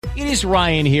It is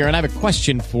Ryan here, and I have a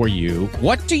question for you.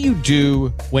 What do you do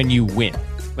when you win?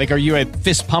 Like, are you a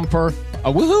fist pumper,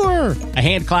 a woohooer, a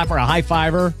hand clapper, a high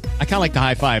fiver? I kind of like the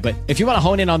high five, but if you want to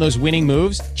hone in on those winning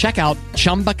moves, check out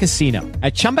Chumba Casino.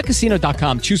 At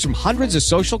ChumbaCasino.com, choose from hundreds of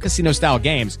social casino-style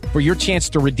games for your chance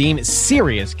to redeem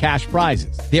serious cash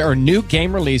prizes. There are new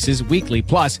game releases weekly,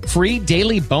 plus free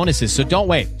daily bonuses. So don't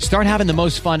wait. Start having the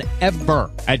most fun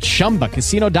ever at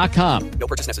ChumbaCasino.com. No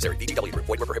purchase necessary. VGW Group.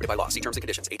 Void where prohibited by law. See terms and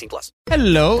conditions. 18+.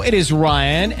 Hello, it is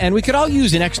Ryan, and we could all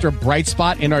use an extra bright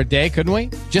spot in our day, couldn't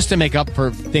we? Just to make up for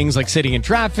things like sitting in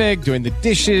traffic, doing the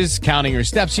dishes, counting your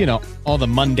steps, you know, all the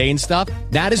mundane stuff.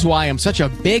 That is why I'm such a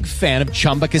big fan of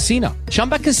Chumba Casino.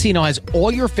 Chumba Casino has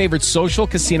all your favorite social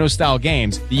casino-style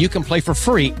games that you can play for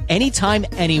free anytime,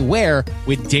 anywhere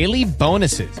with daily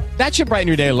bonuses. That should brighten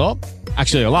your day a little.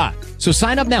 Actually, a lot. So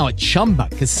sign up now at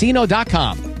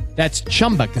ChumbaCasino.com. That's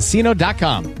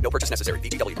ChumbaCasino.com. No purchase necessary.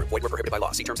 VGW Group. Void where prohibited by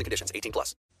law. See terms and conditions.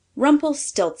 18+.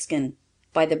 Rumplestiltskin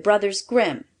by the Brothers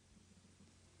Grimm.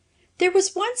 There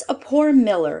was once a poor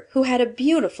miller who had a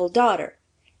beautiful daughter,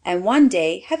 and one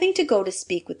day, having to go to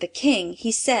speak with the king,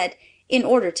 he said, in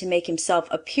order to make himself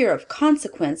appear of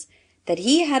consequence, that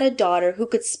he had a daughter who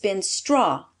could spin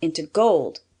straw into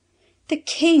gold. The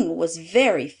king was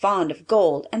very fond of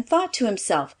gold, and thought to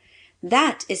himself,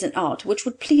 "That is an art which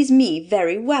would please me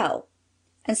very well."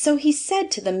 And so he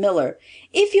said to the miller,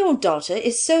 "If your daughter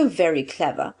is so very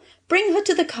clever, bring her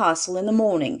to the castle in the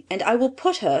morning, and I will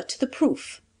put her to the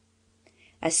proof."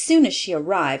 As soon as she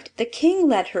arrived, the king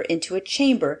led her into a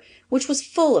chamber which was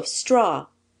full of straw,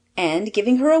 and,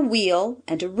 giving her a wheel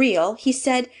and a reel, he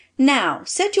said, "Now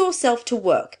set yourself to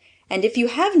work, and if you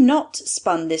have not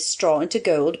spun this straw into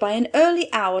gold by an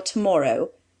early hour tomorrow,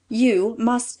 you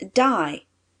must die."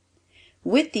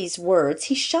 With these words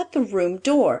he shut the room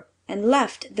door, and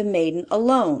left the maiden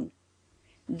alone.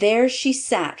 There she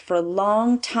sat for a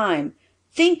long time,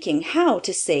 thinking how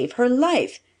to save her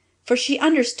life, for she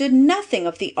understood nothing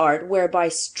of the art whereby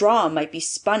straw might be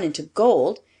spun into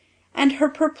gold, and her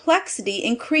perplexity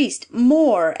increased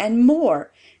more and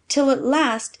more, till at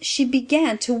last she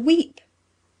began to weep.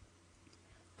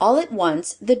 All at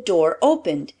once the door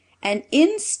opened, and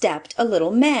in stepped a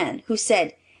little man, who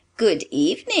said, "Good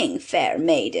evening, fair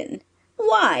maiden.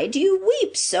 Why do you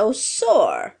weep so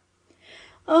sore?"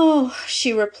 "Oh,"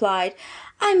 she replied,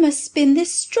 "I must spin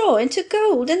this straw into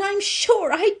gold, and I'm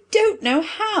sure I don't know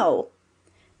how."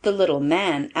 The little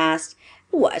man asked,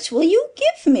 "What will you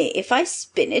give me if I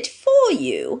spin it for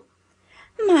you?"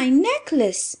 "My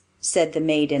necklace," said the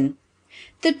maiden.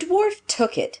 The dwarf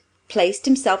took it, placed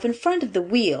himself in front of the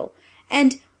wheel,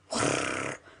 and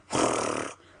whirr,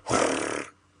 whirr, whirr,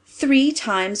 3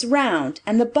 times round,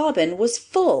 and the bobbin was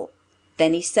full.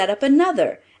 Then he set up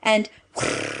another, and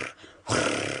whirr,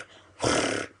 whirr,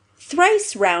 whirr,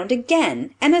 thrice round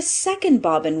again, and a second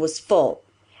bobbin was full,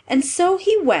 and so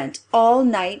he went all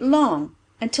night long,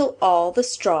 until all the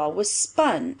straw was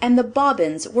spun, and the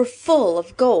bobbins were full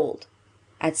of gold.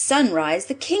 At sunrise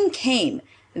the king came,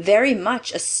 very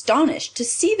much astonished to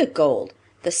see the gold,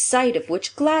 the sight of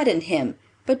which gladdened him,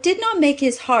 but did not make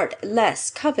his heart less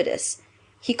covetous.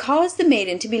 He caused the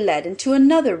maiden to be led into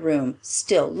another room,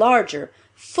 still larger,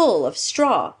 full of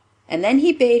straw, and then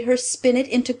he bade her spin it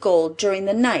into gold during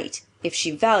the night, if she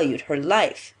valued her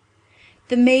life.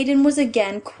 The maiden was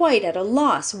again quite at a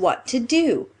loss what to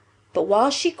do, but while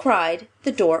she cried,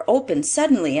 the door opened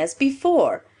suddenly as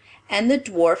before, and the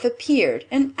dwarf appeared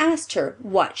and asked her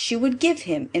what she would give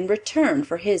him in return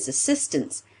for his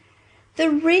assistance. "The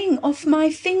ring off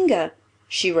my finger,"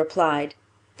 she replied.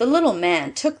 The little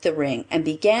man took the ring and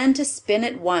began to spin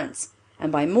at once,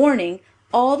 and by morning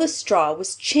all the straw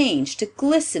was changed to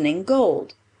glistening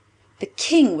gold. The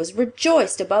king was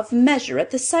rejoiced above measure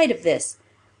at the sight of this,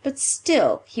 but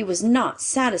still he was not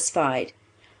satisfied.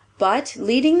 But,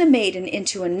 leading the maiden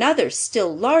into another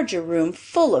still larger room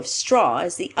full of straw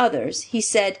as the others, he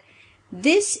said,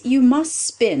 "This you must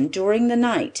spin during the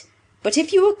night, but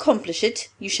if you accomplish it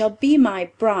you shall be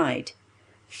my bride.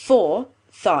 For,"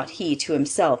 thought he to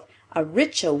himself, "a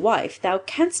richer wife thou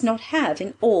canst not have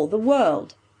in all the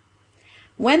world."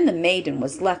 When the maiden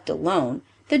was left alone,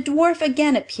 the dwarf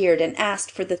again appeared and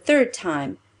asked for the third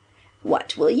time,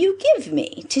 "What will you give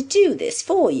me to do this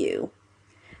for you?"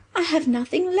 "I have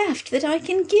nothing left that I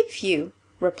can give you,"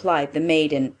 replied the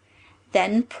maiden.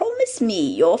 "Then promise me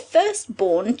your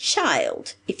first-born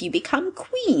child, if you become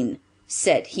queen,"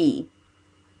 said he.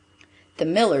 The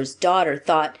miller's daughter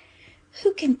thought,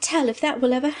 "Who can tell if that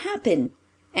will ever happen?"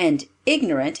 and,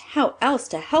 ignorant how else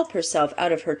to help herself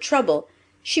out of her trouble,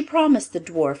 she promised the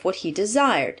dwarf what he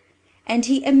desired, and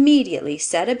he immediately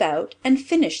set about and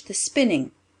finished the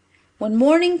spinning. When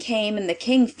morning came and the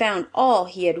king found all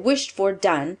he had wished for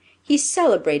done, he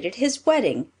celebrated his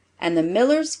wedding, and the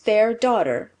miller's fair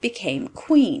daughter became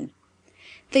queen.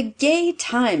 The gay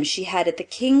times she had at the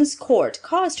king's court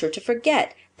caused her to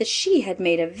forget that she had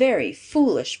made a very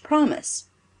foolish promise.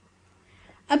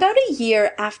 About a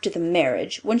year after the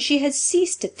marriage, when she had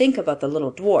ceased to think about the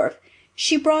little dwarf,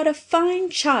 she brought a fine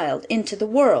child into the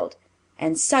world,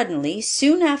 and suddenly,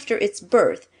 soon after its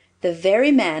birth, the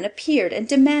very man appeared and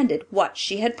demanded what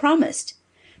she had promised.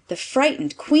 The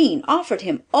frightened queen offered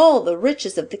him all the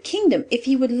riches of the kingdom if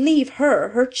he would leave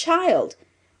her child,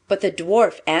 but the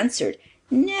dwarf answered,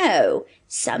 "No,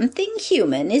 something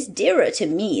human is dearer to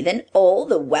me than all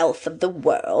the wealth of the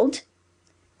world."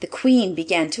 The queen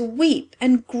began to weep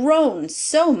and groan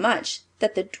so much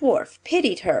that the dwarf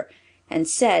pitied her, and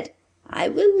said, "I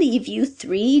will leave you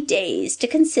 3 days to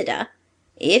consider.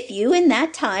 If you in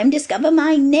that time discover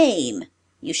my name,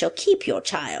 you shall keep your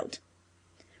child."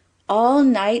 All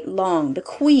night long the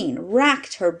queen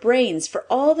racked her brains for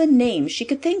all the names she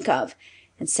could think of,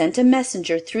 and sent a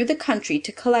messenger through the country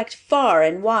to collect far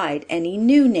and wide any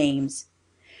new names.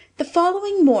 The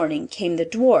following morning came the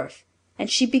dwarf, and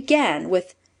she began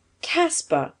with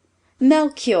Caspar,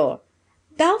 Melchior,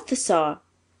 Balthasar,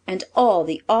 and all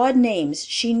the odd names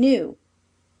she knew.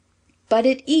 But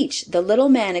at each the little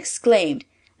man exclaimed,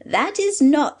 "That is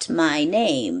not my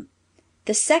name."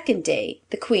 The second day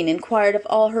the queen inquired of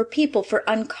all her people for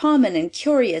uncommon and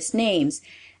curious names,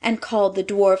 and called the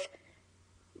dwarf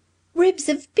Ribs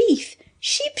of Beef,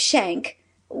 Sheepshank,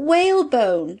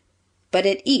 Whalebone. But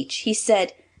at each he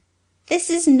said,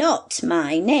 "This is not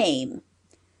my name."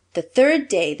 The third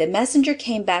day the messenger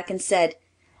came back and said,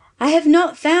 "I have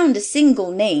not found a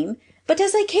single name, but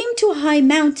as I came to a high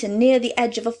mountain near the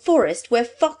edge of a forest where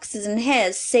foxes and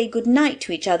hares say good night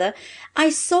to each other, I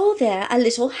saw there a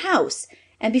little house,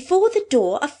 and before the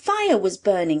door a fire was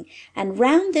burning, and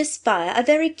round this fire a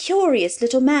very curious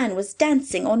little man was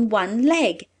dancing on one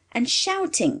leg, and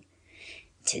shouting,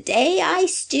 'Today I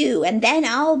stew, and then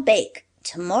I'll bake.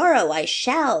 Tomorrow I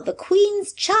shall the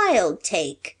queen's child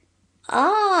take.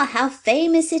 Ah, how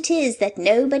famous it is that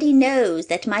nobody knows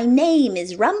that my name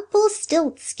is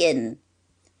Rumplestiltskin.'"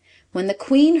 When the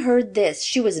queen heard this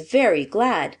she was very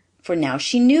glad, for now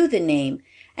she knew the name,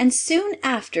 and soon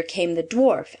after came the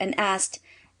dwarf and asked,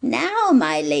 "Now,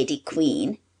 my lady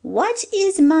queen, what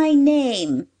is my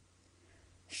name?"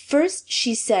 First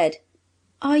she said,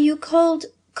 "Are you called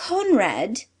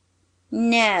Conrad?"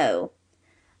 "No."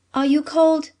 "Are you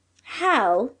called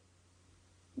Hal?"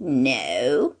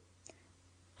 "No."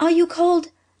 "Are you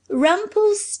called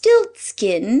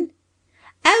Rumplestiltskin?"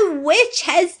 "A witch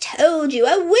has told you!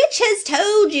 A witch has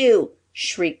told you!"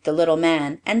 shrieked the little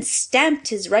man, and stamped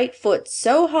his right foot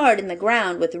so hard in the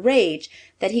ground with rage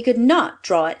that he could not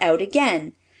draw it out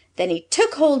again. Then he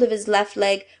took hold of his left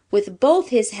leg with both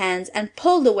his hands and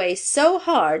pulled away so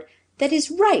hard that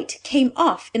his right came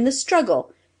off in the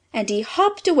struggle, and he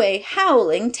hopped away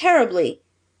howling terribly.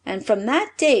 And from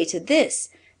that day to this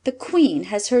the queen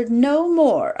has heard no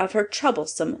more of her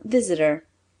troublesome visitor.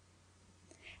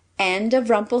 End of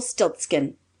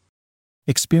Rumpelstiltskin.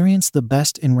 Experience the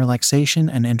best in relaxation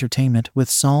and entertainment with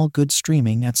Sol Good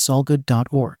streaming at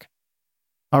solgood.org.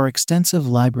 Our extensive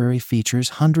library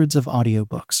features hundreds of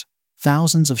audiobooks,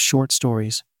 thousands of short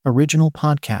stories, original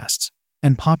podcasts,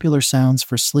 and popular sounds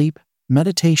for sleep,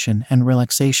 meditation, and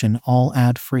relaxation, all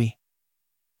ad-free.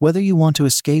 Whether you want to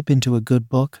escape into a good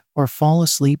book or fall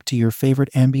asleep to your favorite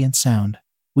ambient sound,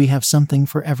 we have something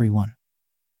for everyone.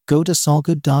 Go to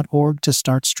solgood.org to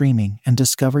start streaming and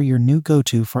discover your new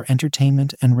go-to for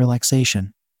entertainment and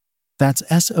relaxation. That's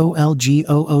solgood.org.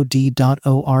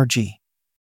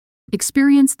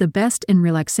 Experience the best in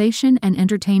relaxation and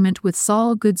entertainment with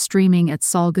Sol Good streaming at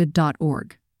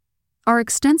solgood.org. Our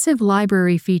extensive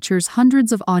library features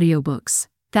hundreds of audiobooks,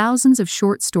 thousands of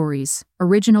short stories,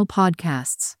 original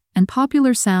podcasts, and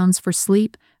popular sounds for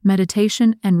sleep,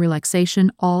 meditation, and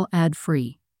relaxation, all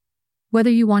ad-free. Whether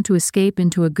you want to escape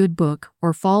into a good book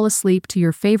or fall asleep to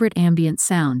your favorite ambient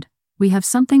sound, we have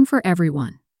something for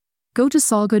everyone. Go to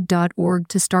solgood.org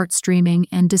to start streaming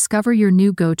and discover your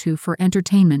new go-to for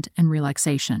entertainment and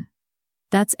relaxation.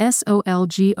 That's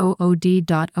solgood.org.